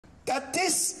that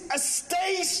a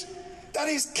state that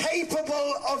is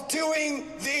capable of doing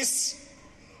this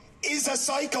is a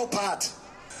psychopath.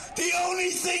 The only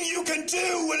thing you can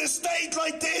do with a state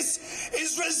like this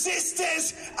is resist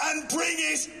it and bring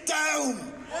it down.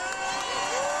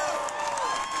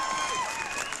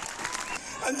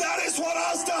 And that is what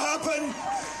has to happen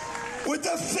with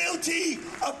the filthy,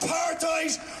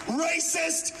 apartheid,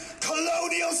 racist,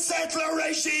 colonial settler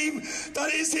regime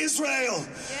that is Israel.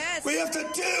 Yes. We have to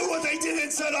do what they did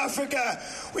in South Africa.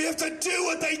 We have to do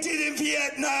what they did in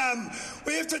Vietnam.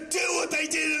 We have to do what they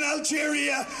did in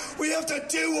Algeria. We have to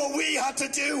do what we had to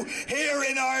do here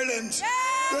in Ireland.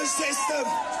 Yes. Resist them.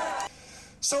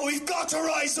 So we've got to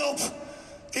rise up.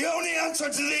 The only answer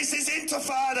to this is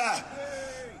Intifada.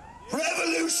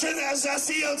 Revolution, as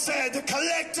Asiel said, the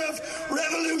collective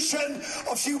revolution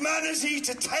of humanity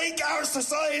to take our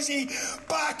society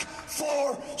back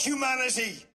for humanity.